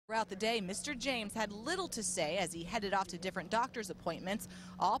Throughout the day, Mr. James had little to say as he headed off to different doctor's appointments,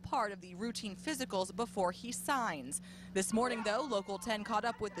 all part of the routine physicals before he signs. This morning, though, Local 10 caught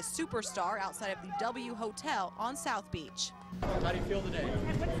up with the superstar outside of the W Hotel on South Beach. How do you feel today?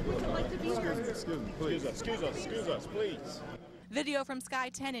 Would you like to be here? Excuse us, please. Video from Sky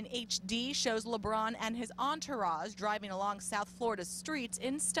 10 in HD shows Lebron and his entourage driving along South Florida's streets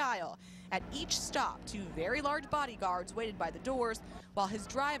in style. At each stop, two very large bodyguards waited by the doors, while his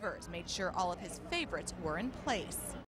drivers made sure all of his favorites were in place.